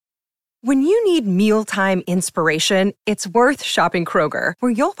When you need mealtime inspiration, it's worth shopping Kroger,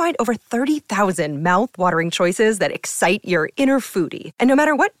 where you'll find over 30,000 mouth-watering choices that excite your inner foodie. And no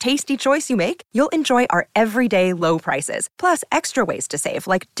matter what tasty choice you make, you'll enjoy our everyday low prices, plus extra ways to save,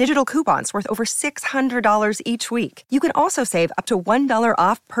 like digital coupons worth over $600 each week. You can also save up to $1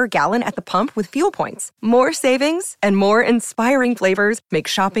 off per gallon at the pump with fuel points. More savings and more inspiring flavors make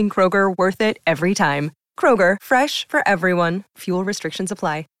shopping Kroger worth it every time. Kroger, fresh for everyone. Fuel restrictions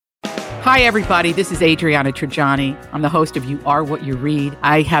apply. Hi, everybody. This is Adriana Trajani. I'm the host of You Are What You Read.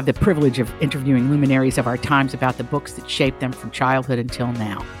 I have the privilege of interviewing luminaries of our times about the books that shaped them from childhood until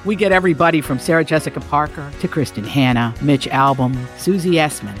now. We get everybody from Sarah Jessica Parker to Kristen Hanna, Mitch Albom, Susie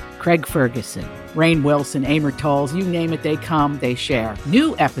Essman, Craig Ferguson, Rainn Wilson, Amor Tolls, you name it, they come, they share.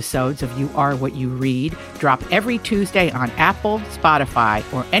 New episodes of You Are What You Read drop every Tuesday on Apple, Spotify,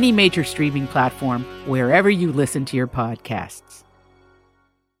 or any major streaming platform wherever you listen to your podcasts.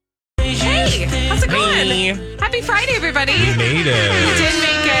 Hey, how's it going? Hey. Happy Friday, everybody. We made it. We did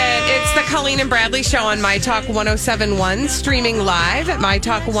make it. It's the Colleen and Bradley Show on My Talk 1071, streaming live at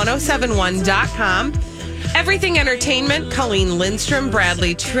mytalk1071.com. Everything Entertainment, Colleen Lindstrom,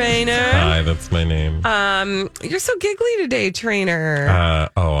 Bradley Trainer. Hi, that's my name. You're so giggly today, Trainer.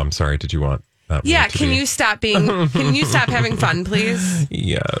 I'm sorry. Did you want that? Yeah, can you stop having fun, please?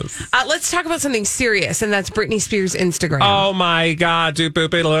 Yes. Let's talk about something serious, and that's Britney Spears' Instagram. Oh my God. Thank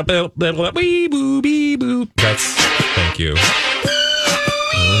you.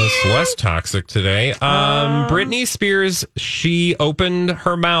 It's less toxic today. Britney Spears, she opened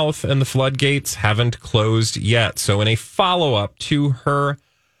her mouth and the floodgates haven't closed yet. So in a follow-up to her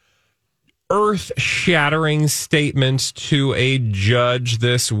earth-shattering statement to a judge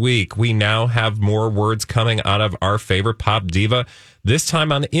this week, we now have more words coming out of our favorite pop diva, this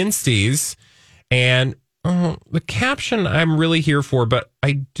time on Insties. And the caption I'm really here for, but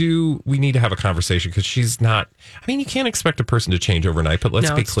we need to have a conversation because she's not, you can't expect a person to change overnight, but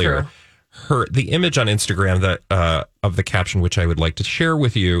let's be clear. The image on Instagram that of the caption, which I would like to share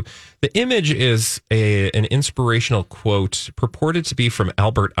with you, the image is an inspirational quote purported to be from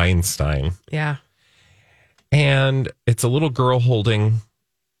Albert Einstein. Yeah. And it's a little girl holding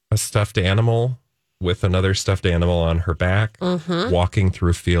a stuffed animal with another stuffed animal on her back, walking through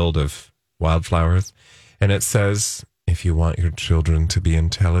a field of wildflowers. And it says, if you want your children to be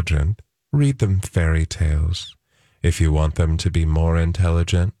intelligent, read them fairy tales. If you want them to be more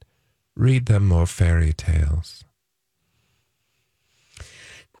intelligent, read them more fairy tales.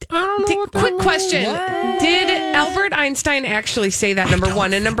 Quick question. Did Albert Einstein actually say that, number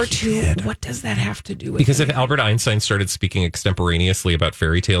one? And number two, what does that have to do with Because it? if Albert Einstein started speaking extemporaneously about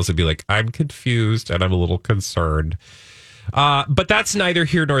fairy tales, it'd be like, I'm confused and I'm a little concerned. But that's neither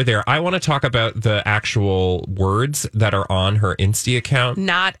here nor there. I want to talk about the actual words that are on her Insta account.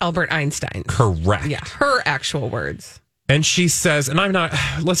 Not Albert Einstein. Correct. Yeah, her actual words. And she says, and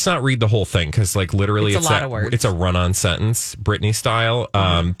let's not read the whole thing because literally it's a lot of words. It's a run-on sentence, Britney style.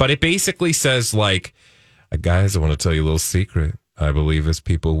 But it basically says guys, I want to tell you a little secret. I believe as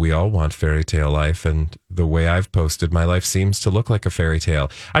people, we all want fairy tale life. And the way I've posted, my life seems to look like a fairy tale.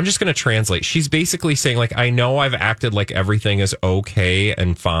 I'm just going to translate. She's basically saying, I know I've acted like everything is okay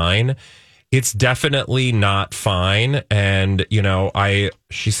and fine. It's definitely not fine. And,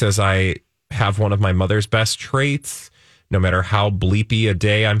 she says, I have one of my mother's best traits. No matter how bleepy a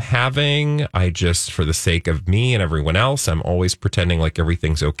day I'm having, I just, for the sake of me and everyone else, I'm always pretending like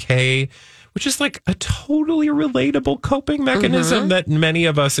everything's okay. Which is a totally relatable coping mechanism that many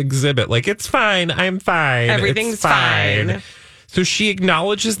of us exhibit. It's fine. I'm fine. Everything's fine. So she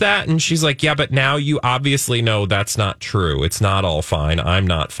acknowledges that and she's like, yeah, but now you obviously know that's not true. It's not all fine. I'm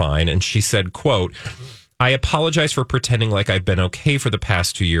not fine. And she said, quote, I apologize for pretending like I've been okay for the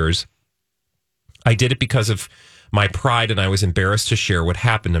past 2 years. I did it because of my pride and I was embarrassed to share what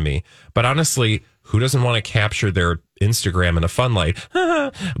happened to me. But honestly, who doesn't want to capture their Instagram in a fun light?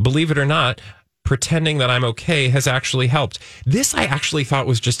 Believe it or not, pretending that I'm okay has actually helped. This I actually thought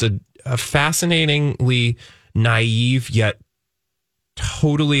was just a fascinatingly naive yet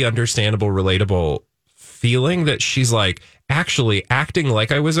totally understandable, relatable feeling that she's actually acting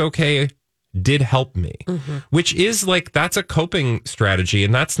like I was okay did help me, which is that's a coping strategy.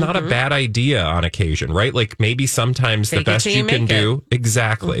 And that's not a bad idea on occasion, right? Maybe sometimes the best you can do.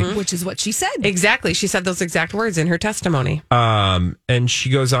 Exactly. Which is what she said. Exactly. She said those exact words in her testimony. And she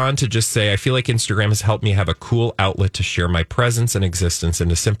goes on to just say, I feel like Instagram has helped me have a cool outlet to share my presence and existence and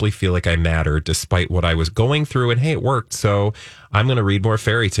to simply feel like I matter despite what I was going through. And hey, it worked. So I'm going to read more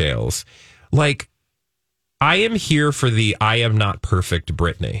fairy tales. I am here for the I am not perfect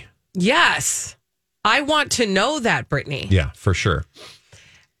Britney. Yes. I want to know that, Britney. Yeah, for sure.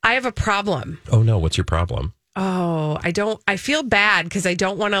 I have a problem. Oh no, what's your problem? Oh, I feel bad because I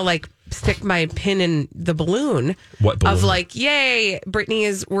don't want to like stick my pin in the balloon. What balloon? Of like, yay,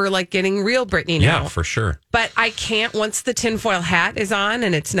 we're like getting real Britney now. Yeah, for sure. But I can't, once the tinfoil hat is on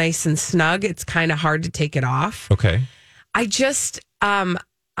and it's nice and snug, it's kind of hard to take it off. Okay. I just, I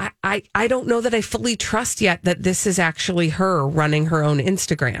don't know that I fully trust yet that this is actually her running her own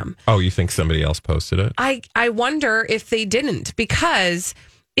Instagram. Oh, you think somebody else posted it? I wonder if they didn't, because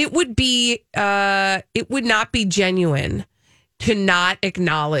it would not be genuine to not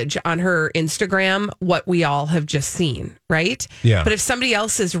acknowledge on her Instagram what we all have just seen, right? Yeah. But if somebody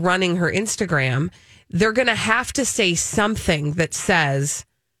else is running her Instagram, they're going to have to say something that says,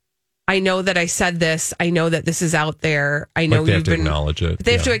 I know that I said this. I know that this is out there. I know they have to acknowledge it.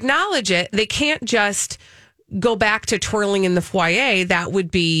 They have to acknowledge it. They can't just go back to twirling in the foyer. That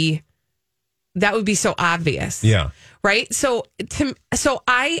would be so obvious. Yeah. Right. So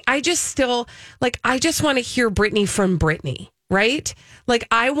I just still like, I just want to hear Britney from Britney. Right. Like,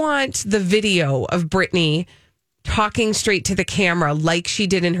 I want the video of Britney talking straight to the camera like she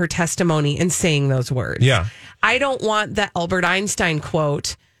did in her testimony and saying those words. Yeah. I don't want the Albert Einstein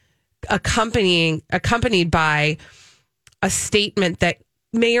quote accompanied by a statement that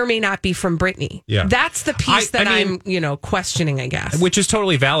may or may not be from Britney. Yeah. That's the piece I'm questioning, I guess. Which is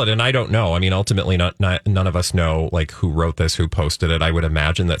totally valid. And I don't know. I mean, ultimately, none of us know like who wrote this, who posted it. I would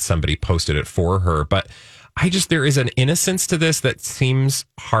imagine that somebody posted it for her. But there is an innocence to this that seems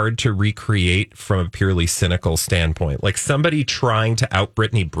hard to recreate from a purely cynical standpoint. Like, somebody trying to out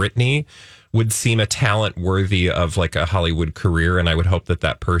Britney would seem a talent worthy of like a Hollywood career. And I would hope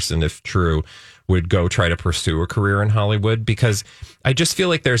that person, if true, would go try to pursue a career in Hollywood, because I just feel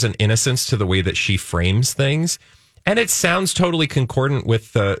like there's an innocence to the way that she frames things. And it sounds totally concordant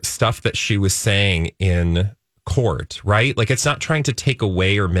with the stuff that she was saying in court, right? Like, it's not trying to take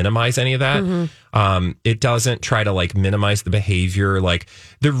away or minimize any of that. Mm-hmm. It doesn't try to like minimize the behavior. Like,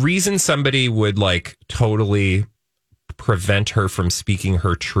 the reason somebody would like totally prevent her from speaking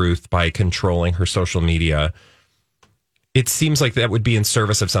her truth by controlling her social media, it seems like that would be in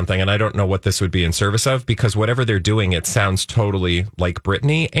service of something. And I don't know what this would be in service of, because whatever they're doing, it sounds totally like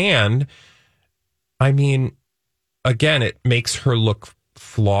Britney. And I mean, again, it makes her look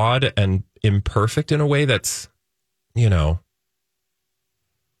flawed and imperfect in a way that's,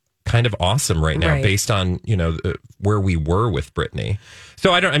 kind of awesome right now, based on, where we were with Britney.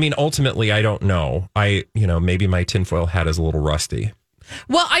 So ultimately, I don't know. Maybe my tinfoil hat is a little rusty.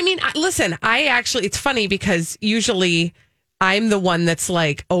 Well, I mean, listen, it's funny because usually I'm the one that's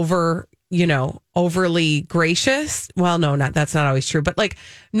like overly gracious. Well, no, that's not always true. But like,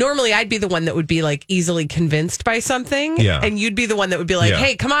 normally I'd be the one that would be like easily convinced by something. Yeah. And you'd be the one that would be like,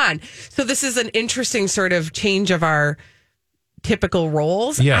 hey, come on. So this is an interesting sort of change of our typical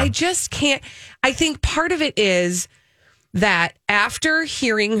roles. Yeah. I just can't. I think part of it is that after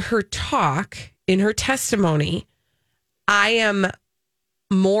hearing her talk in her testimony, I am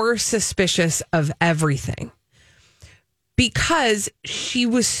more suspicious of everything, because she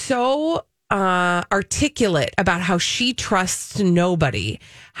was so articulate about how she trusts nobody,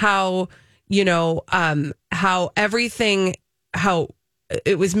 how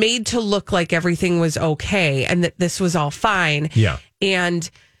it was made to look like everything was okay and that this was all fine. Yeah.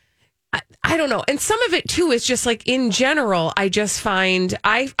 And I don't know. And some of it too is just like, in general, I just find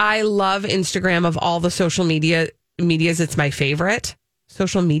I love Instagram. Of all the social medias, it's my favorite.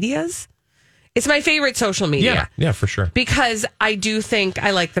 Social medias? It's my favorite social media. Yeah, for sure. Because I do think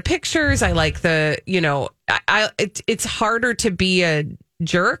I like the pictures. I like the, it's harder to be a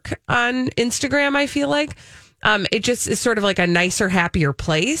jerk on Instagram, I feel like. It just is sort of like a nicer, happier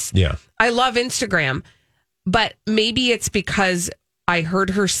place. Yeah. I love Instagram, but maybe it's because I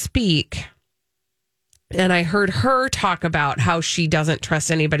heard her speak and I heard her talk about how she doesn't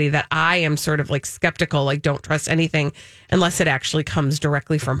trust anybody, that I am sort of like skeptical, like don't trust anything unless it actually comes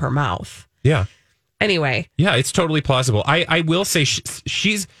directly from her mouth. Yeah. Anyway. Yeah, it's totally plausible. I will say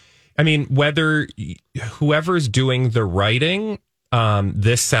she's, whether whoever's doing the writing,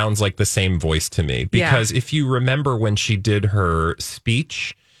 this sounds like the same voice to me, because if you remember when she did her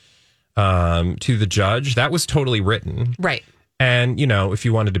speech to the judge, that was totally written. Right. And, if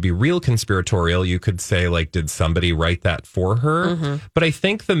you wanted to be real conspiratorial, you could say, like, did somebody write that for her? Mm-hmm. But I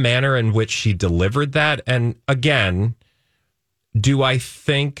think the manner in which she delivered that, and again,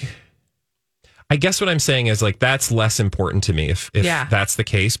 I guess what I'm saying is, like, that's less important to me if that's the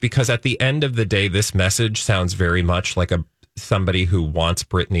case, because at the end of the day, this message sounds very much like somebody who wants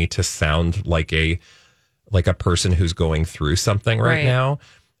Britney to sound like a person who's going through something right now.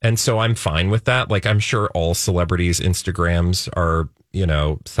 And so I'm fine with that. Like, I'm sure all celebrities' Instagrams are,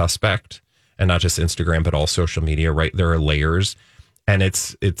 suspect, and not just Instagram, but all social media, right? There are layers, and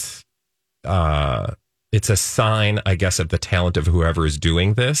it's a sign, I guess, of the talent of whoever is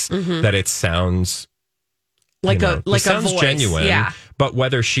doing this, that it sounds like a voice. Genuine. Yeah. But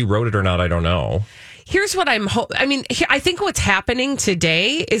whether she wrote it or not, I don't know. Here's what I think what's happening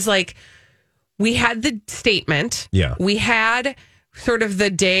today is like, we had the statement. Yeah. We had sort of the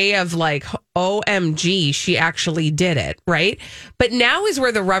day of like, OMG, she actually did it, right? But now is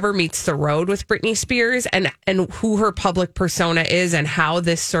where the rubber meets the road with Britney Spears and who her public persona is and how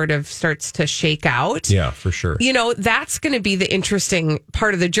this sort of starts to shake out. Yeah, for sure. That's going to be the interesting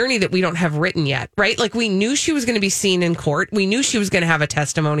part of the journey that we don't have written yet, right? Like, we knew she was going to be seen in court. We knew she was going to have a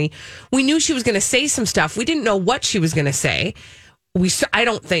testimony. We knew she was going to say some stuff. We didn't know what she was going to say.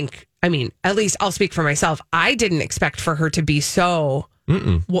 At least I'll speak for myself. I didn't expect for her to be so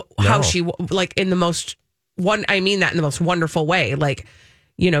how she, like, in the most wonderful way. Like,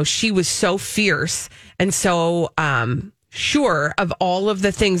 she was so fierce and so sure of all of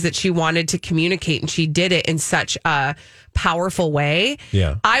the things that she wanted to communicate, and she did it in such a powerful way.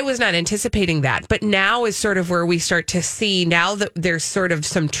 Yeah. I was not anticipating that, but now is sort of where we start to see, now that there's sort of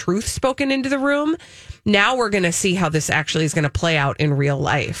some truth spoken into the room. Now we're going to see how this actually is going to play out in real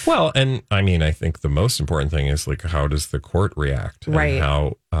life. Well, and I think the most important thing is, like, how does the court react? And right.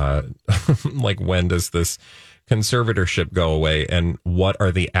 How, like, when does this conservatorship go away, and what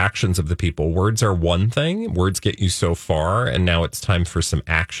are the actions of the people? Words are one thing. Words get you so far, and now it's time for some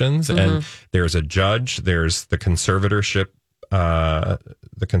actions. And there's a judge, there's the conservatorship, the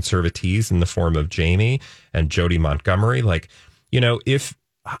conservatees in the form of Jamie and Jody Montgomery. Like, if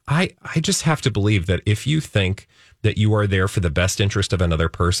I just have to believe that if you think that you are there for the best interest of another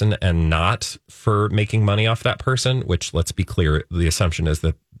person and not for making money off that person, which, let's be clear, the assumption is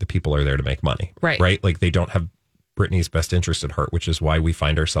that the people are there to make money. Right? Like, they don't have Britney's best interest at heart, which is why we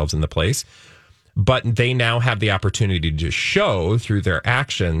find ourselves in the place. But they now have the opportunity to show through their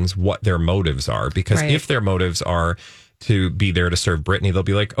actions what their motives are. Because if their motives are to be there to serve Britney, they'll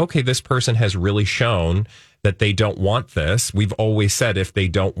be like, okay, this person has really shown that they don't want this. We've always said if they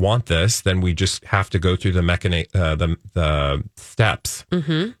don't want this, then we just have to go through the steps,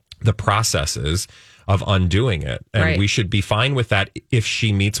 the processes of undoing it. And we should be fine with that if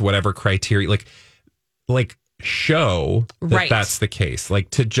she meets whatever criteria, like show that that's the case.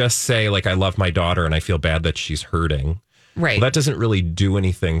 Like, to just say, like, I love my daughter and I feel bad that she's hurting. Right. Well, that doesn't really do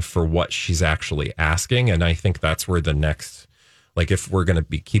anything for what she's actually asking. And I think that's where the next, like, if we're going to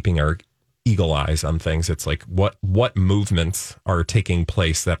be keeping our eagle eyes on things, it's like, what movements are taking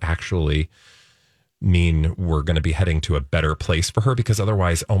place that actually mean we're going to be heading to a better place for her? Because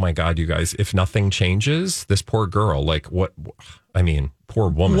otherwise, oh my God, you guys, if nothing changes, this poor girl, like, poor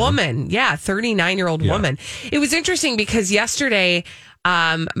woman. Yeah, 39-year-old woman. It was interesting because yesterday,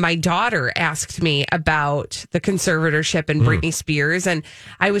 my daughter asked me about the conservatorship and Britney Spears, and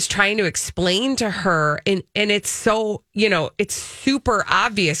I was trying to explain to her, and it's so, it's super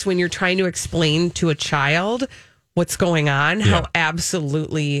obvious when you're trying to explain to a child what's going on, how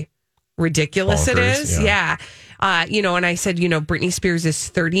absolutely ridiculous it is. Yeah. And I said, Britney Spears is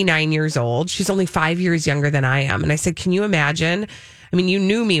 39 years old. She's only 5 years younger than I am. And I said, can you imagine? I mean, you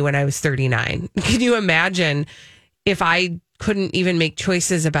knew me when I was 39. Can you imagine if I couldn't even make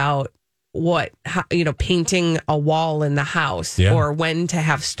choices about painting a wall in the house or when to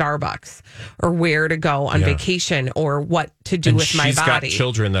have Starbucks or where to go on vacation or what to do with my body. She's got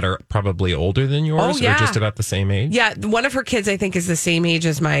children that are probably older than yours or just about the same age. Yeah. One of her kids, I think, is the same age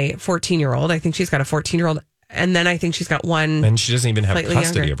as my 14-year-old. I think she's got a 14-year-old. And then I think she's got one. And she doesn't even have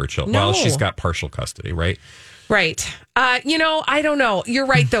custody younger of her children. No. Well, she's got partial custody, right? Right. I don't know. You're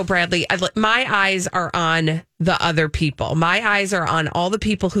right, though, Bradley. My eyes are on the other people. My eyes are on all the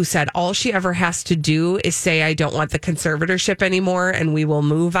people who said all she ever has to do is say, I don't want the conservatorship anymore, and we will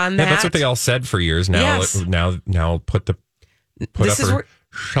move on that. Yeah, that's what they all said for years. Now, now put up her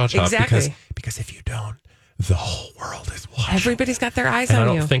shut up. Because if you don't, the whole world is watching. Everybody's got their eyes on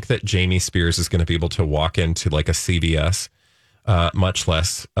you. I don't think that Jamie Spears is going to be able to walk into like a CVS, much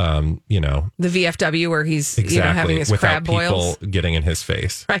less, the VFW where he's having his crab boils. People getting in his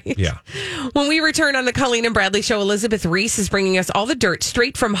face. Right. Yeah. When we return on the Colleen and Bradley Show, Elizabeth Reese is bringing us all the dirt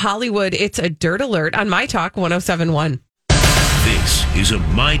straight from Hollywood. It's a Dirt Alert on My Talk 107.1. This is a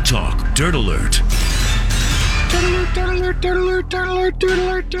My Talk Dirt Alert. Dirt Alert, Dirt Alert, Dirt Alert, Dirt Alert, Dirt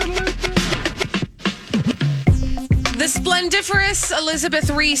Alert, Dirt Alert. The splendiferous Elizabeth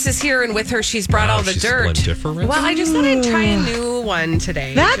Reese is here, and with her, she's brought all the she's dirt. splendiferous? Well, I just thought I'd try a new one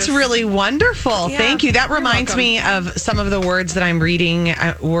today. That's really wonderful. Yeah, Thank you. That you're reminds welcome. me of some of the words that I'm reading.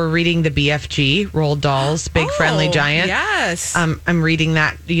 We're reading the BFG, Roald Dahl's Big Friendly Giant. Yes. I'm reading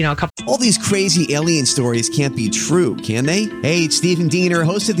that, a couple. All these crazy alien stories can't be true, can they? Hey, it's Stephen Diener,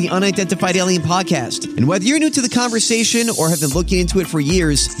 host of the Unidentified Alien Podcast. And whether you're new to the conversation or have been looking into it for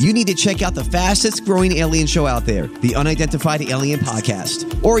years, you need to check out the fastest growing alien show out there, the Unidentified Alien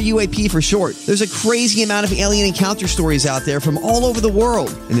Podcast, or UAP for short. There's a crazy amount of alien encounter stories out there from all over the world.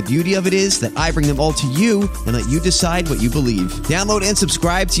 And the beauty of it is that I bring them all to you and let you decide what you believe. Download and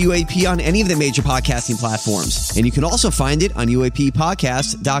subscribe to UAP on any of the major podcasting platforms. And you can also find it on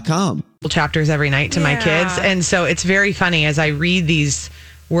UAPpodcast.com. Chapters every night to my kids. And so it's very funny as I read these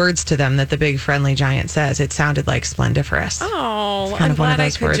words to them that the Big Friendly Giant says. It sounded like splendiferous. Oh, kind I'm of one of glad I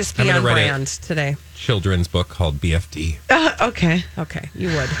those could words. just I'm be gonna on write brand today. Children's book called BFD. Okay. Okay, you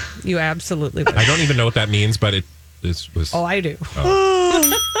would. You absolutely would. I don't even know what that means, but it was. Oh, I do.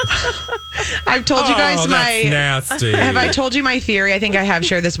 I've told you guys that's nasty. Have I told you my theory? I think I have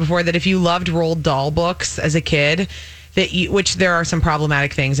shared this before, that if you loved Roald Dahl books as a kid, which there are some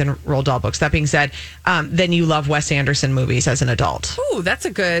problematic things in Roald Dahl books. That being said, then you love Wes Anderson movies as an adult. Ooh, that's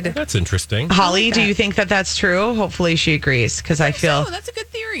a good. That's interesting. Holly, like do that. you think that that's true? Hopefully she agrees, because I feel... that's a good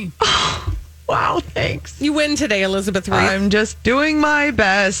theory. Wow, thanks. You win today, Elizabeth Reese. I'm just doing my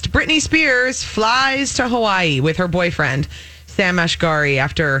best. Britney Spears flies to Hawaii with her boyfriend, Sam Ashgari,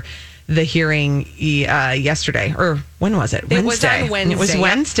 after the hearing yesterday. Or when was it? Wednesday. It was on Wednesday. It was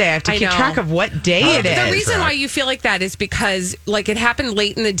Wednesday. I have to I keep know. track of what day it is. The reason why you feel like that is because, it happened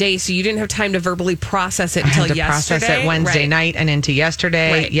late in the day, so you didn't have time to verbally process it I until had to yesterday. process it Wednesday Right. night and into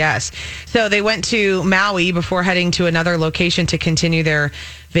yesterday. Right. Yes. So they went to Maui before heading to another location to continue their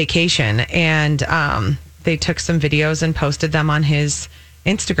vacation. And they took some videos and posted them on his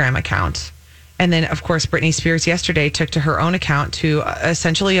Instagram account. And then, of course, Britney Spears yesterday took to her own account to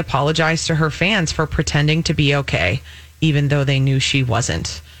essentially apologize to her fans for pretending to be okay, even though they knew she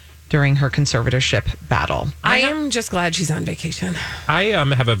wasn't during her conservatorship battle. I am just glad she's on vacation. I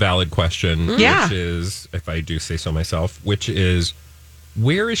have a valid question, Yeah. which is, if I do say so myself, which is,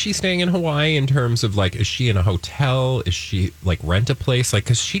 where is she staying in Hawaii in terms of, is she in a hotel? Is she, rent a place?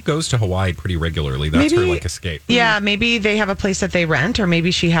 Because she goes to Hawaii pretty regularly. That's her, escape. Yeah, maybe they have a place that they rent, or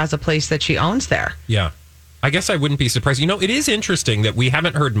maybe she has a place that she owns there. Yeah. I guess I wouldn't be surprised. It is interesting that we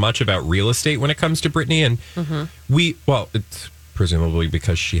haven't heard much about real estate when it comes to Britney. And it's presumably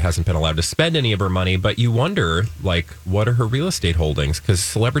because she hasn't been allowed to spend any of her money. But you wonder, what are her real estate holdings? Because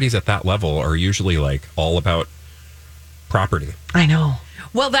celebrities at that level are usually, all about property. I know.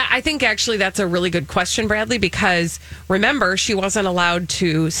 Well, I think actually that's a really good question, Bradley, because remember, she wasn't allowed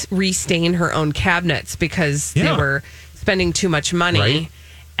to restain her own cabinets because they were spending too much money.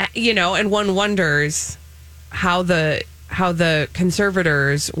 Right. And one wonders how the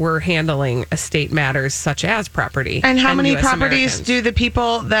conservators were handling estate matters such as property. And how many US properties Americans. do the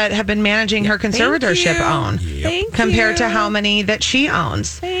people that have been managing her conservatorship own? Thank Compared you. to how many that she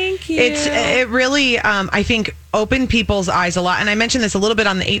owns? Thank you. It really, I think, opened people's eyes a lot. And I mentioned this a little bit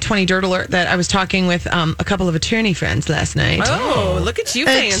on the 820 Dirt Alert that I was talking with a couple of attorney friends last night. Oh, look at you,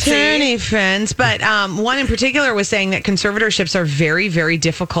 fancy. Attorney friends. But one in particular was saying that conservatorships are very, very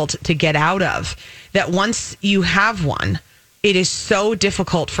difficult to get out of. That once you have one, it is so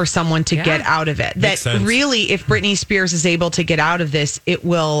difficult for someone to get out of it. Makes sense. Really, if Britney Spears is able to get out of this, it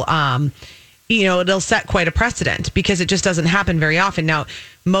will, it'll set quite a precedent because it just doesn't happen very often. Now,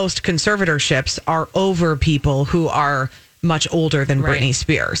 most conservatorships are over people who are much older than Britney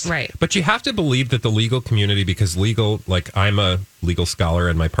Spears. Right. But you have to believe that the legal community, because legal, I'm a legal scholar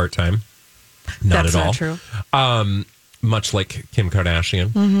in my part-time. Not That's at all. not true. Much like Kim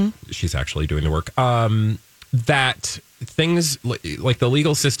Kardashian. She's actually doing the work. That things like the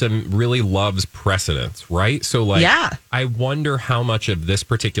legal system really loves precedents, right? So I wonder how much of this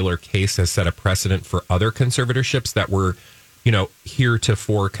particular case has set a precedent for other conservatorships that were,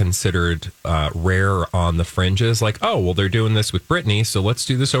 heretofore considered rare on the fringes. They're doing this with Britney, so let's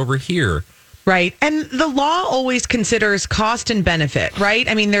do this over here. Right. And the law always considers cost and benefit, right?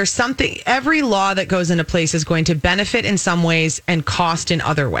 I mean, every law that goes into place is going to benefit in some ways and cost in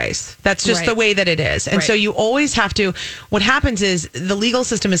other ways. That's just the way that it is. And so you always have to, what happens is the legal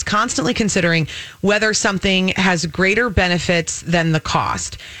system is constantly considering whether something has greater benefits than the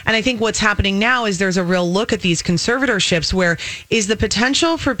cost. And I think what's happening now is there's a real look at these conservatorships where is the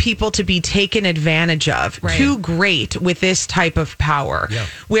potential for people to be taken advantage of too great with this type of power,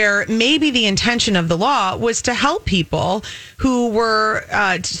 where maybe the intention of the law was to help people who were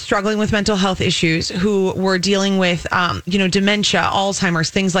struggling with mental health issues, who were dealing with, dementia, Alzheimer's,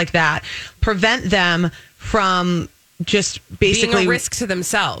 things like that, prevent them from just basically being a risk to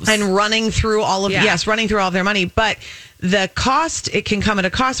themselves and running through all of their money. But the cost, it can come at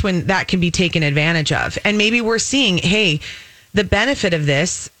a cost when that can be taken advantage of. And maybe we're seeing, hey, the benefit of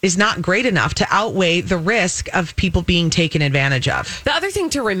this is not great enough to outweigh the risk of people being taken advantage of. The other thing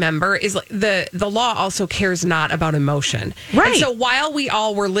to remember is the law also cares not about emotion. Right. And so while we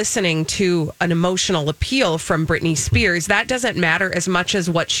all were listening to an emotional appeal from Britney Spears, that doesn't matter as much as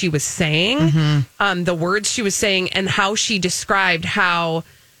what she was saying, the words she was saying, and how she described how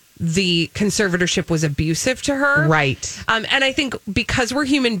the conservatorship was abusive to her. Right. And I think because we're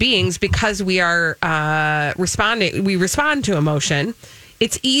human beings, because we are we respond to emotion,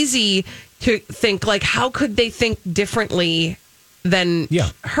 it's easy to think like, how could they think differently than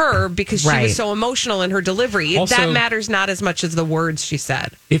her because she was so emotional in her delivery. Also, that matters not as much as the words she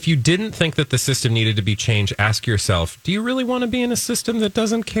said. If you didn't think that the system needed to be changed, ask yourself, do you really want to be in a system that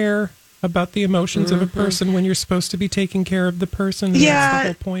doesn't care about the emotions of a person when you're supposed to be taking care of the person? Yeah, that's the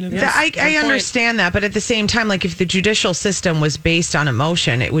whole point of this. I understand that, but at the same time, like if the judicial system was based on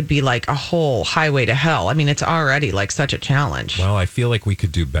emotion, it would be like a whole highway to hell. I mean, it's already like such a challenge. Well, I feel like we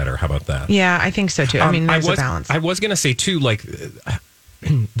could do better. How about that? Yeah, I think so too. I mean, there's a balance. I was going to say too, like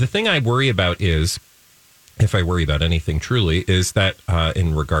the thing I worry about is, if I worry about anything truly, is that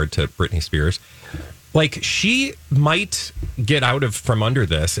in regard to Britney Spears, like she might get out from under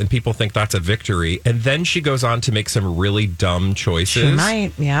this and people think that's a victory. And then she goes on to make some really dumb choices. She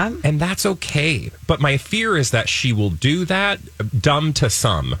might, yeah. And that's okay. But my fear is that she will do that, dumb to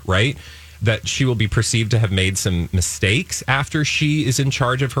some, right? That she will be perceived to have made some mistakes after she is in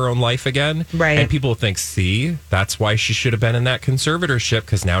charge of her own life again. Right. And people will think, see, that's why she should have been in that conservatorship,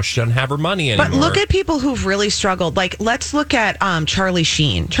 because now she doesn't have her money anymore. But look at people who've really struggled. Like, let's look at Charlie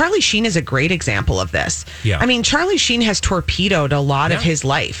Sheen. Charlie Sheen is a great example of this. Yeah. I mean, Charlie Sheen has torpedoed a lot of his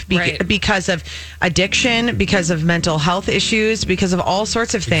life because of addiction, because of mental health issues, because of all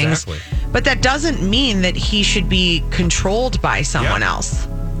sorts of things. Exactly. But that doesn't mean that he should be controlled by someone else.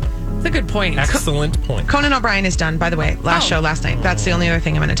 That's a good point. Excellent point. Conan O'Brien is done, by the way. Last show last night. That's the only other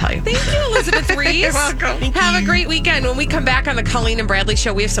thing I'm going to tell you. Thank you, Elizabeth Reese. You're welcome. Have a great weekend. When we come back on the Colleen and Bradley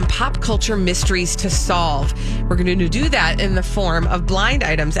Show, we have some pop culture mysteries to solve. We're going to do that in the form of blind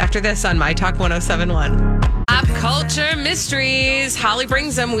items after this on My Talk 1071. Pop culture mysteries. Holly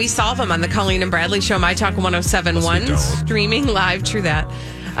brings them. We solve them on the Colleen and Bradley Show, My Talk 1071. Yes, Streaming live, true that.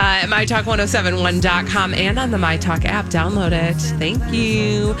 At MyTalk1071.com and on the MyTalk app. Download it. Thank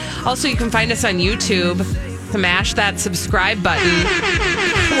you. Also, you can find us on YouTube. Smash that subscribe button.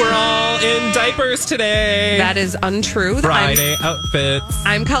 We're all in diapers today. That is untrue. Friday outfits.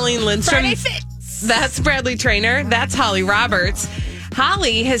 I'm Colleen Lindstrom. Friday fits. That's Bradley Trainer. That's Holly Roberts.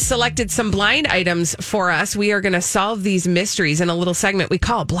 Holly has selected some blind items for us. We are going to solve these mysteries in a little segment we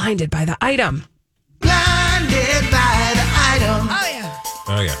call Blinded by the Item. Blinded by the item. Oh, yeah.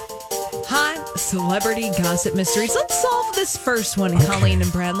 Oh, yeah. Hot celebrity gossip mysteries. Let's solve this first one, Colleen and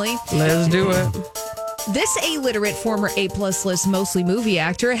Bradley. Let's do it. This illiterate former A-plus list, mostly movie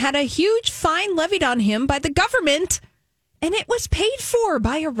actor, had a huge fine levied on him by the government, and it was paid for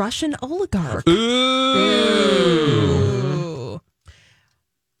by a Russian oligarch. Ooh.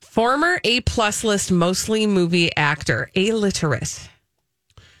 Former A-plus list, mostly movie actor, illiterate.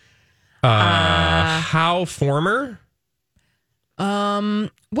 How former? Well,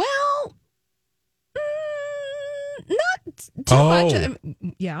 not too much.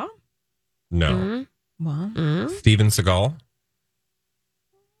 Yeah. No. Mm-hmm. Well, Steven Seagal?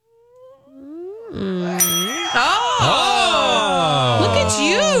 Oh. Look at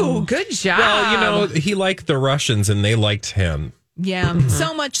you. Good job. Well, you know, he liked the Russians and they liked him. yeah.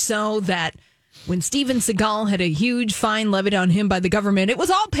 So much so that when Steven Seagal had a huge fine levied on him by the government, it was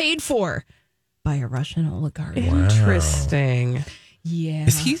all paid for by a Russian oligarch. Interesting. Yeah.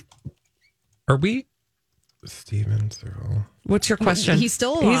 Are we Steven Seagal? What's your question? He's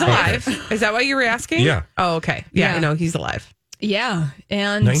still alive. He's alive. Is that what you were asking? Yeah. Oh, okay. Yeah, Yeah. no, he's alive. Yeah.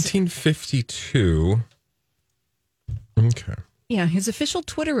 And 1952. Okay. yeah, his official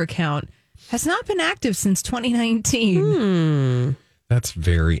Twitter account has not been active since 2019. That's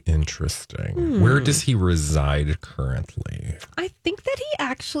very interesting. Where does he reside currently? I think that he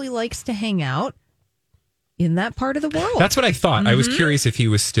actually likes to hang out in that part of the world. That's what I thought. I was curious if he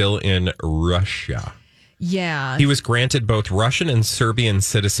was still in Russia. yeah. He was granted both Russian and Serbian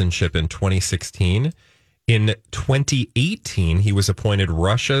citizenship in 2016. In 2018, he was appointed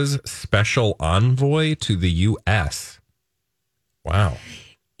Russia's special envoy to the U.S. Wow.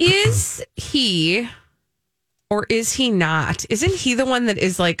 Is he or is he not? Isn't he the one that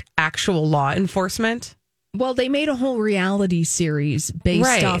is like actual law enforcement? Well, they made a whole reality series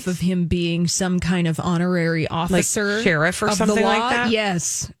based off of him being some kind of honorary officer, like sheriff or of something the law. like that.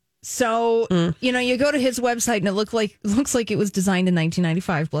 Yes. So you go to his website and it looks like it was designed in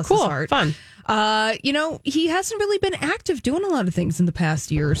 1995. Bless his heart. Fun. He hasn't really been active doing a lot of things in the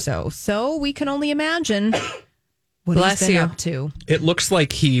past year or so. So we can only imagine what he's been up to. It looks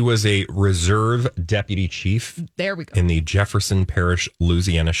like he was a reserve deputy chief. There we go. In the Jefferson Parish,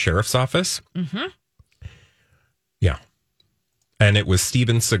 Louisiana Sheriff's Office. Mm-hmm. Yeah. And it was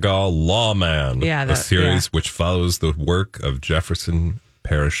Steven Seagal, Lawman, a series which follows the work of Jefferson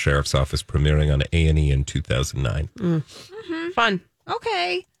Parish Sheriff's Office, premiering on A&E in 2009. Fun.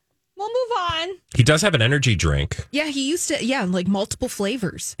 Okay. We'll move on. He does have an energy drink. Yeah, he used to, like multiple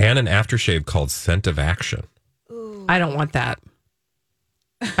flavors. And an aftershave called Scent of Action. Ooh. I don't want that.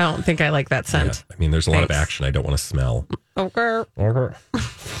 I don't think I like that scent. Yeah. I mean, there's a lot of action I don't want to smell. Okay. Blinded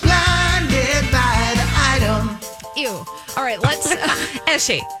by the item. Ew. All right, let's...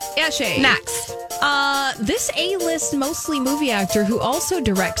 Eshe. Next. This A-list, mostly movie actor who also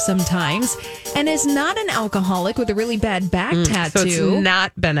directs sometimes and is not an alcoholic with a really bad back tattoo. So it's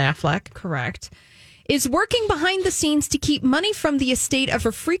not Ben Affleck. Correct. Is working behind the scenes to keep money from the estate of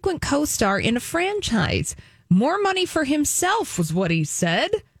a frequent co-star in a franchise. More money for himself was what he said.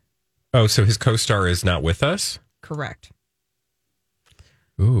 Oh, so his co-star is not with us? Correct.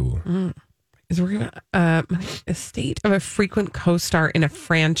 Ooh. Is working estate of a frequent co-star in a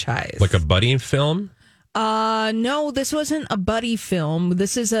franchise. Like a buddy film? No, this wasn't a buddy film.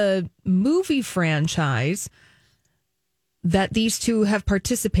 This is a movie franchise that these two have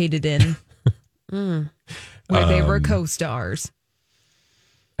participated in where they were co-stars.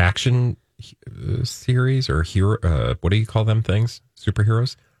 Action series or hero? What do you call them things?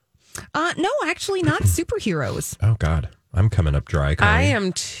 Superheroes? No, actually not superheroes. Oh, God. I'm coming up dry. Connie. I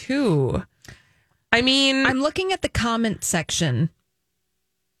am too. I mean, I'm looking at the comment section.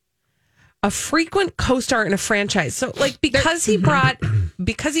 A frequent co-star in a franchise. So like because he brought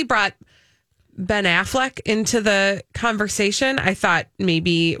Ben Affleck into the conversation, I thought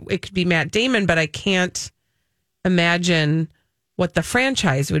maybe it could be Matt Damon, but I can't imagine what the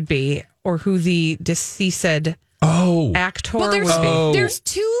franchise would be or who the deceased actor would be. There's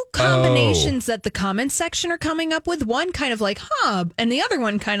two combinations that the comment section are coming up with. One kind of like, and the other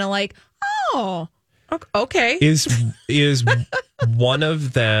one kind of like, oh. Okay. Is one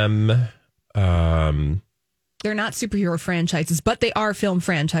of them they're not superhero franchises, but they are film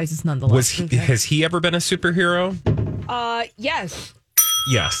franchises nonetheless. Has he ever been a superhero? Yes.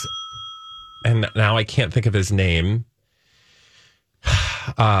 Yes. And now I can't think of his name.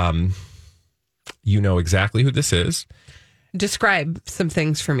 You know exactly who this is. Describe some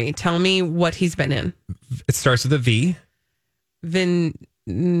things for me. Tell me what he's been in. It starts with a V.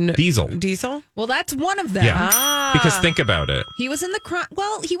 Diesel. Well, that's one of them. Yeah. Because think about it. He was in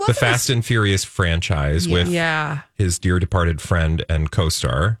he was the Fast and Furious franchise with his dear departed friend and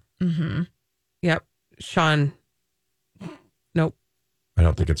co-star. Mm-hmm. Yep. Sean. Nope. I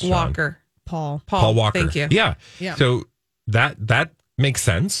don't think it's Sean. Walker. Paul Walker. Thank you. Yeah. So that makes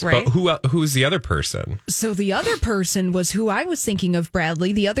sense. Right. But who's the other person? So the other person was who I was thinking of,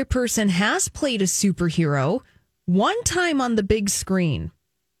 Bradley. The other person has played a superhero one time on the big screen.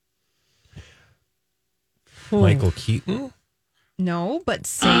 Michael Keaton? No, but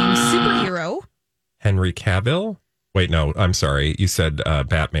same superhero. Henry Cavill? Wait, no, I'm sorry. You said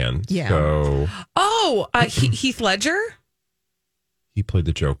Batman. Yeah. So Heath Ledger? He played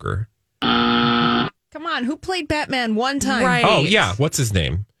the Joker. Come on, who played Batman one time? Right. Oh, yeah. What's his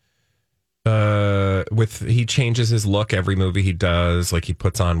name? He changes his look every movie he does. Like he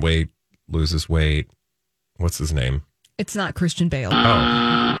puts on weight, loses weight. What's his name? It's not Christian Bale.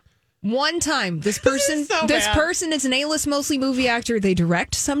 Oh. One time. This person is an A-list, mostly movie actor. They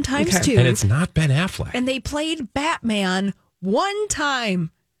direct sometimes too. And it's not Ben Affleck. And they played Batman one time.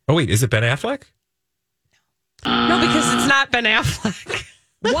 Oh, wait. Is it Ben Affleck? No, because it's not Ben Affleck.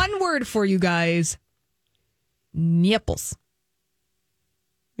 One word for you guys. Nipples.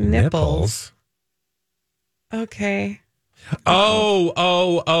 Nipples. Okay.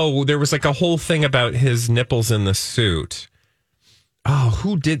 Oh, there was like a whole thing about his nipples in the suit. Oh,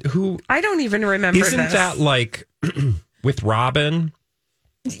 who? I don't even remember Isn't that like with Robin?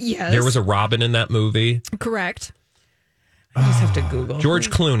 Yes. There was a Robin in that movie. Correct. I just have to Google. George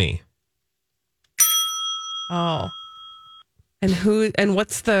Clooney. Oh. And who's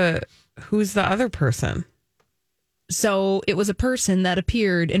the other person? So it was a person that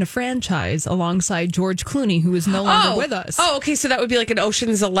appeared in a franchise alongside George Clooney, who is no longer with us. Oh, okay. So that would be like an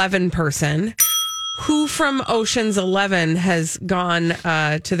Ocean's 11 person. Who from Ocean's 11 has gone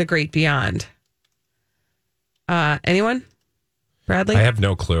to the great beyond? Anyone? Bradley? I have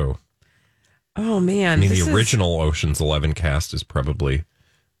no clue. Oh, man. I mean, the original Ocean's 11 cast is probably...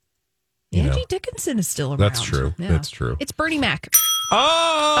 Andy Dickinson is still around. That's true. Yeah. That's true. It's Bernie Mac.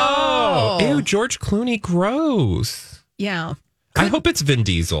 Oh! Ew, George Clooney, gross. Yeah. I hope it's Vin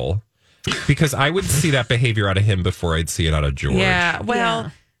Diesel because I would see that behavior out of him before I'd see it out of George. Yeah,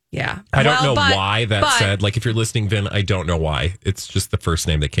 well, yeah. I don't know why that said. Like, if you're listening, Vin, I don't know why. It's just the first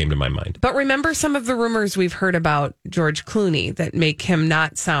name that came to my mind. But remember some of the rumors we've heard about George Clooney that make him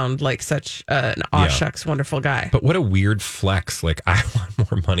not sound like such an aw shucks wonderful guy. But what a weird flex. Like, I want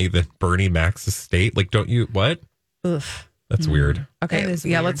more money than Bernie Mac's estate. Like, don't you? What? Ugh. That's weird. Okay, That is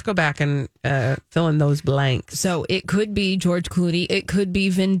yeah, weird. let's go back and fill in those blanks. So it could be George Clooney. It could be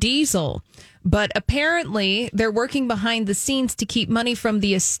Vin Diesel. But apparently they're working behind the scenes to keep money from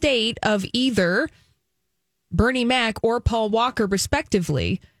the estate of either Bernie Mac or Paul Walker,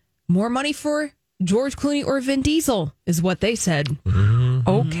 respectively. More money for George Clooney or Vin Diesel is what they said. Mm-hmm.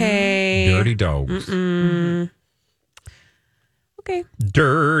 Okay. Dirty dogs. Okay.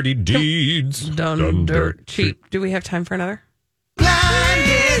 Dirty deeds. Done dirt cheap. Do we have time for another?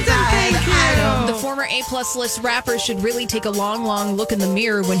 The former A-plus list rapper should really take a long, long look in the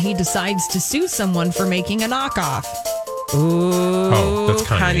mirror when he decides to sue someone for making a knockoff. Ooh. Oh, that's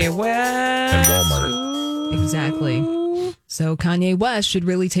Kanye. Kanye West. And Walmart. Exactly. So Kanye West should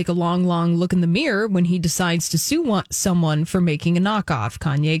really take a long, long look in the mirror when he decides to sue someone for making a knockoff.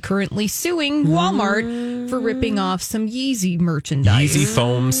 Kanye currently suing Walmart for ripping off some Yeezy merchandise. Yeezy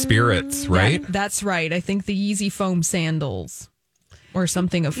foam spirits, right? That's right. I think the Yeezy foam sandals or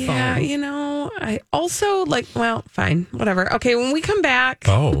something of Yeah, foam. you know, I also well, fine, whatever. Okay, when we come back.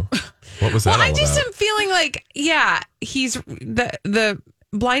 Oh, what was that Well, I all just about? am feeling like, he's the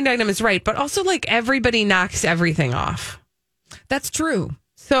blind item is right, but also like everybody knocks everything off. That's true.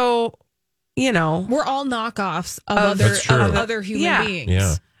 So, you know, We're all knockoffs of That's true. other human beings.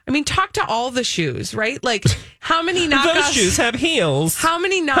 Yeah. I mean, talk to all the shoes, right? Like, how many knockoffs? Those shoes have heels. How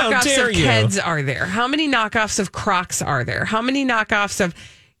many How knockoffs dare of you. Keds are there? How many knockoffs of Crocs are there? How many knockoffs of,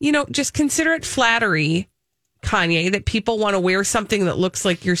 just consider it flattery, Kanye, that people want to wear something that looks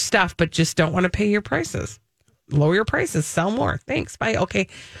like your stuff, but just don't want to pay your prices. Lower your prices, sell more. Thanks. Bye. Okay.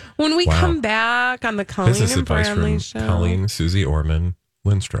 When we come back on the Colleen Business and advice Bradley from show. Colleen, Susie Orman,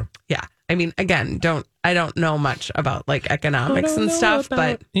 Lindstrom. Yeah. I mean, again, I don't know much about like economics and stuff,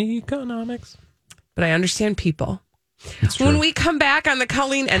 but economics. But I understand people. It's true. When we come back on the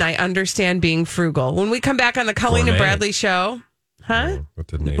Colleen, and I understand being frugal. When we come back on the Colleen and Gourmet. Bradley show, huh? Oh, that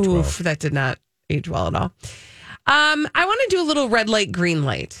didn't age well. Oof, that did not age well at all. I want to do a little red light, green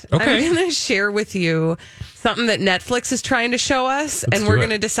light. Okay. I'm going to share with you something that Netflix is trying to show us, Let's and we're do it. going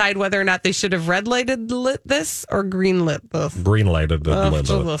to decide whether or not they should have red lighted this or green lit this. Green lighted the On the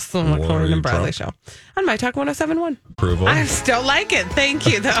Colleen and Bradley show on My Talk 107.1. Approval. I still like it. Thank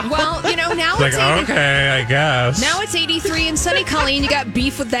you, though. Well, now Like, it's 80, okay, I guess. now it's 83 and sunny, Colleen. You got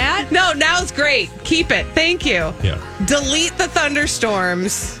beef with that? No, now it's great. Keep it. Thank you. Yeah. Delete the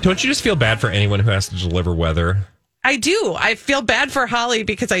thunderstorms. Don't you just feel bad for anyone who has to deliver weather? I do. I feel bad for Holly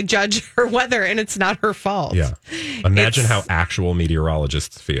because I judge her weather and it's not her fault. Yeah. Imagine It's- how actual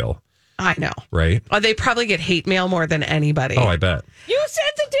meteorologists feel, I know. right? Oh, they probably get hate mail more than anybody. Oh, I bet. You said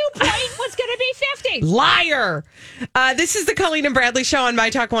the dew point was going to be 50. Liar. This is the Colleen and Bradley Show on My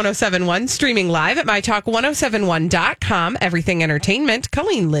Talk 107.1, streaming live at MyTalk1071.com. Everything Entertainment.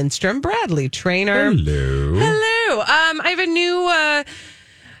 Colleen Lindstrom, Bradley Trainer. Hello. Hello. I have a new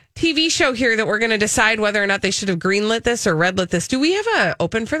TV show here that we're going to decide whether or not they should have greenlit this or redlit this. Do we have an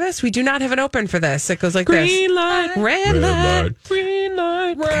open for this? We do not have an open for this. It goes like Green this. light. Red light. Green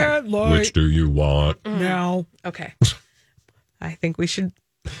light. Red light. Which do you want? No. Okay. I think we should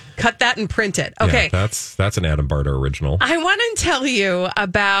cut that and print it. Okay. Yeah, that's an Adam Barta original. I want to tell you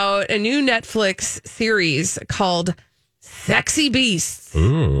about a new Netflix series called Sexy Beasts.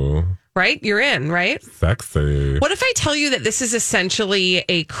 Ooh, Right? You're in, right? sexy. What if I tell you that this is essentially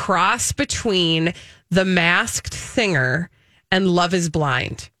a cross between The Masked Singer and Love is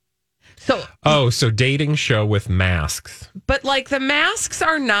Blind? So, So dating show with masks. but like the masks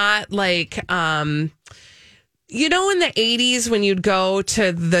are not like, in the 80s when you'd go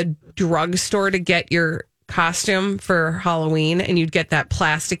to the drugstore to get your costume for Halloween and you'd get that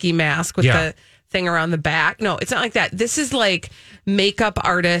plasticky mask with Yeah. the thing around the back. No, it's not like that. This is like makeup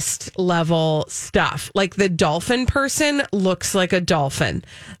artist level stuff. Like the dolphin person looks like a dolphin.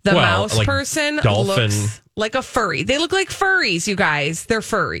 The mouse like person dolphin looks like a furry. They look like furries, you guys. They're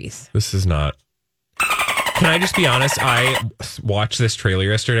furries. This is not. Can I just be honest? I watched this trailer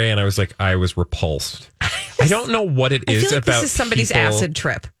yesterday and I was repulsed. I don't know what it is I feel like about this is somebody's people. acid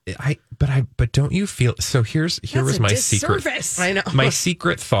trip. But don't you feel so? Here was my secret. I know. My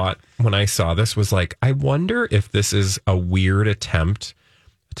secret thought when I saw this was like, I wonder if this is a weird attempt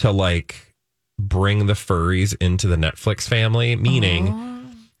to like bring the furries into the Netflix family,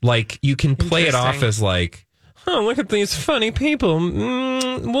 meaning like you can play it off as like, oh, look at these funny people.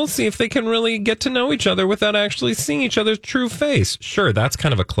 We'll see if they can really get to know each other without actually seeing each other's true face. Sure, that's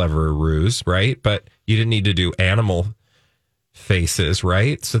kind of a clever ruse, right? But you didn't need to do animal faces,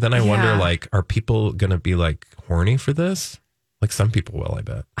 right? So then I wonder, like, are people going to be like horny for this? Like some people will, I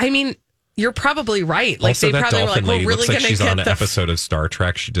bet. I mean, you're probably right. Like also, they that probably were dolphin like, lady we're really looks like going to she's get on an episode of Star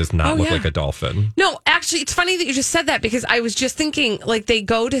Trek. She does not look like a dolphin. No, actually, it's funny that you just said that because I was just thinking, like, they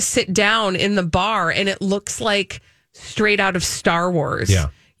go to sit down in the bar and it looks like straight out of Star Wars. Yeah.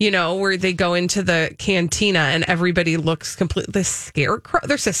 You know, where they go into the cantina and everybody looks completely the scarecrow.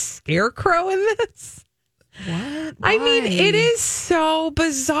 There's a scarecrow in this. What? I mean, it is so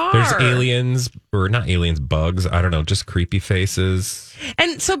bizarre. There's aliens, or not aliens, bugs. I don't know, just creepy faces.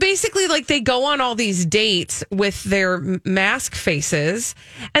 And so basically, like, they go on all these dates with their mask faces,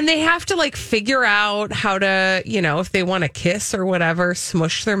 and they have to, like, figure out how to, you know, if they want to kiss or whatever,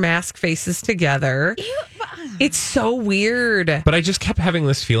 smush their mask faces together. It's so weird. But I just kept having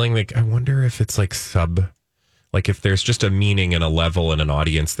this feeling like, I wonder if it's like like if there's just a meaning and a level and an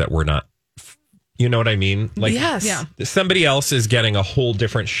audience that we're not. You know what I mean? Like, yes. Somebody else is getting a whole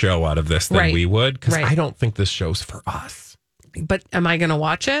different show out of this than we would, because I don't think this show's for us. But am I going to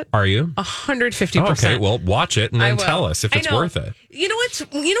watch it? Are you? 150%. Oh, okay, well, watch it and then tell us if it's worth it. You know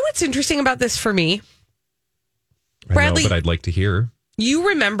what's interesting about this for me? Bradley, I know, but I'd like to hear. You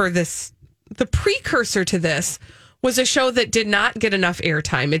remember this? The precursor to this was a show that did not get enough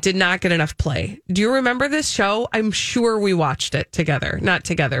airtime. It did not get enough play. Do you remember this show? I'm sure we watched it together. Not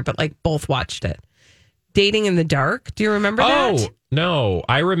together, but like both watched it. Dating in the Dark. Do you remember that? Oh, no.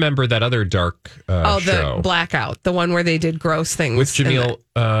 I remember that other dark show. The Blackout. The one where they did gross things. With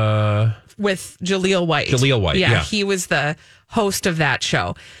with Jaleel White. Jaleel White, yeah. He was the host of that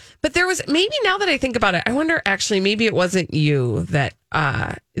show. But there was, maybe now that I think about it, I wonder actually, maybe it wasn't you that,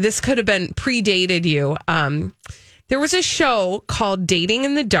 this could have been predated you. There was a show called Dating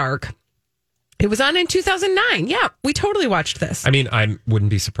in the Dark. It was on in 2009. Yeah, we totally watched this. I mean, I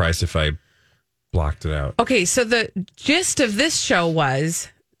wouldn't be surprised if I blocked it out. Okay, so the gist of this show was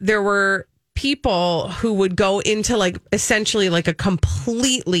there were people who would go into like essentially like a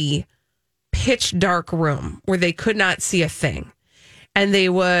completely pitch dark room where they could not see a thing. And they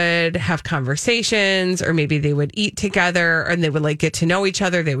would have conversations, or maybe they would eat together, and they would like get to know each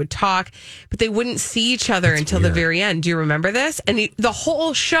other. They would talk, but they wouldn't see each other until the very end. Do you remember this? And the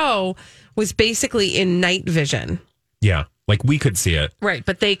whole show was basically in night vision. Yeah, like we could see it. Right,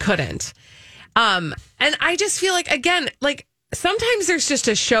 but they couldn't. And I just feel like, again, like sometimes there's just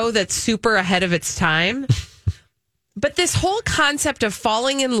a show that's super ahead of its time. But this whole concept of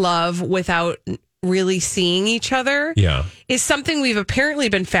falling in love without really seeing each other is something we've apparently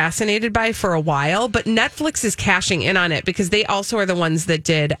been fascinated by for a while, but Netflix is cashing in on it because they also are the ones that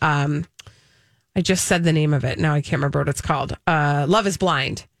did I just said the name of it, now I can't remember what it's called. Love is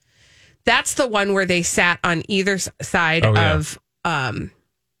Blind. That's the one where they sat on either side of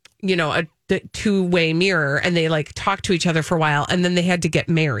you know, a two-way mirror, and they like talked to each other for a while, and then they had to get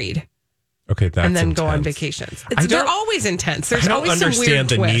married. Okay, that's and then intense. go on vacations. They're always intense. There's always some weird twist. I don't understand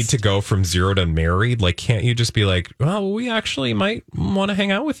the need to go from 0 to married. Like, can't you just be like, well, we actually might want to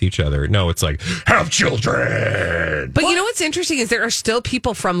hang out with each other? No, it's like, have children. But you know what's interesting is there are still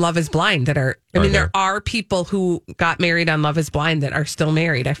people from Love is Blind that are, there are people who got married on Love is Blind that are still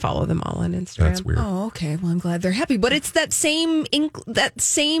married. I follow them all on Instagram. That's weird. Oh, okay. Well, I'm glad they're happy. But it's that same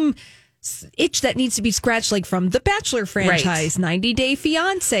itch that needs to be scratched, like from the Bachelor franchise, 90 Day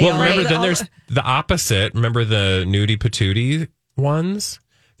Fiance. Well, remember, then there's the opposite. Remember the nudie patootie ones?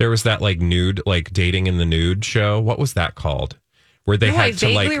 There was that like nude, like dating in the nude show. What was that called? Where they had to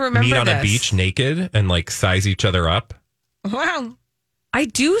like meet on a beach naked and like size each other up. Wow. I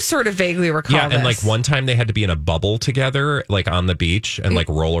do sort of vaguely recall this. And like one time they had to be in a bubble together, like on the beach, and like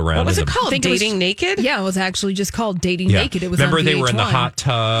roll around. What was it called? Dating Naked? Yeah, it was actually just called Dating Naked. It was Remember on they were in the VH1. hot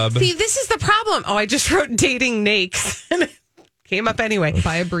tub. See, this is the problem. Oh, I just wrote Dating Nakes. came up anyway.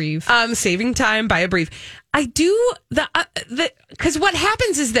 Buy a brief. Saving time, buy a brief. I do because what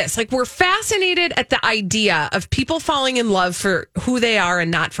happens is this, like, we're fascinated at the idea of people falling in love for who they are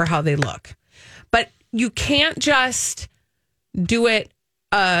and not for how they look. But you can't just do it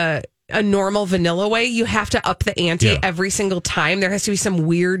a normal vanilla way. You have to up the ante every single time. There has to be some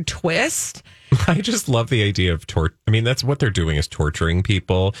weird twist. I just love the idea of I mean, that's what they're doing, is torturing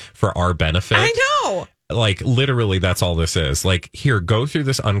people for our benefit. I know. Like, literally, that's all this is. Like, here, go through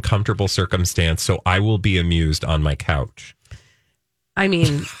this uncomfortable circumstance so I will be amused on my couch. I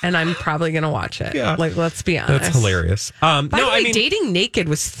mean, and I'm probably going to watch it. Yeah. Like, let's be honest. That's hilarious. By the way, Dating Naked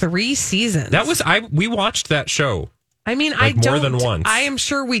was 3 seasons. We watched that show. I mean, like, more than once. I am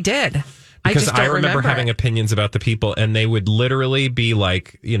sure we did. Because I remember having opinions about the people, and they would literally be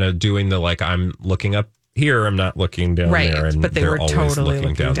like, doing the, like, I'm looking up here, I'm not looking down there. And but they were totally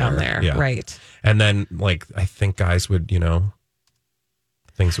looking down there. Yeah. Right. And then, like, I think guys would,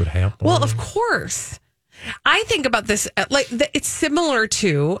 things would happen. Well, of course. I think about this, like, it's similar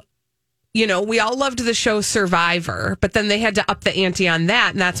to, we all loved the show Survivor, but then they had to up the ante on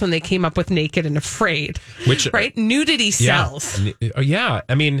that, and that's when they came up with Naked and Afraid. Which, right? Nudity sells. Yeah.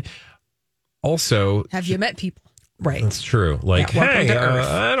 I mean, also... Have you met people? Right. That's true. Like, hey,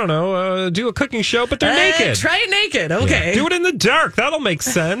 I don't know, do a cooking show, but they're naked. Try it naked. Okay. Yeah. Do it in the dark. That'll make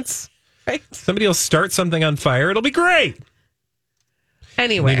sense. Right. Somebody will start something on fire. It'll be great.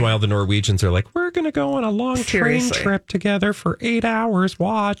 Anyway. Meanwhile, the Norwegians are like, we're going to go on a long train trip together for 8 hours.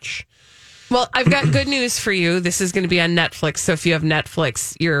 Watch. Well, I've got good news for you. This is going to be on Netflix. So if you have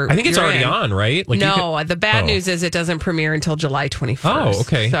Netflix, I think it's already on, right? Like, no, the bad news is it doesn't premiere until July 21st. Oh,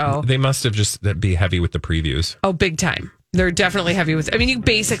 okay. So they must have just be heavy with the previews. Oh, big time. They're definitely heavy with. I mean, you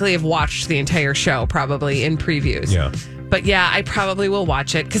basically have watched the entire show probably in previews. Yeah. But yeah, I probably will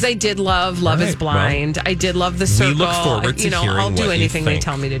watch it because I did love Love Is Blind. I did love The Circle. We look forward to hearing I'll do what anything you think. they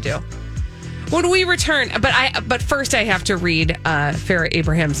tell me to do. When we return, but first I have to read Farrah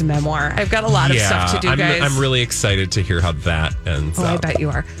Abraham's memoir. I've got a lot of stuff to do, guys. I'm really excited to hear how that ends up. I bet you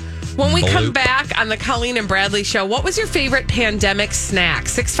are. When we come back on the Colleen and Bradley Show, what was your favorite pandemic snack?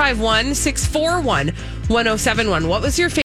 651-641-1071. What was your favorite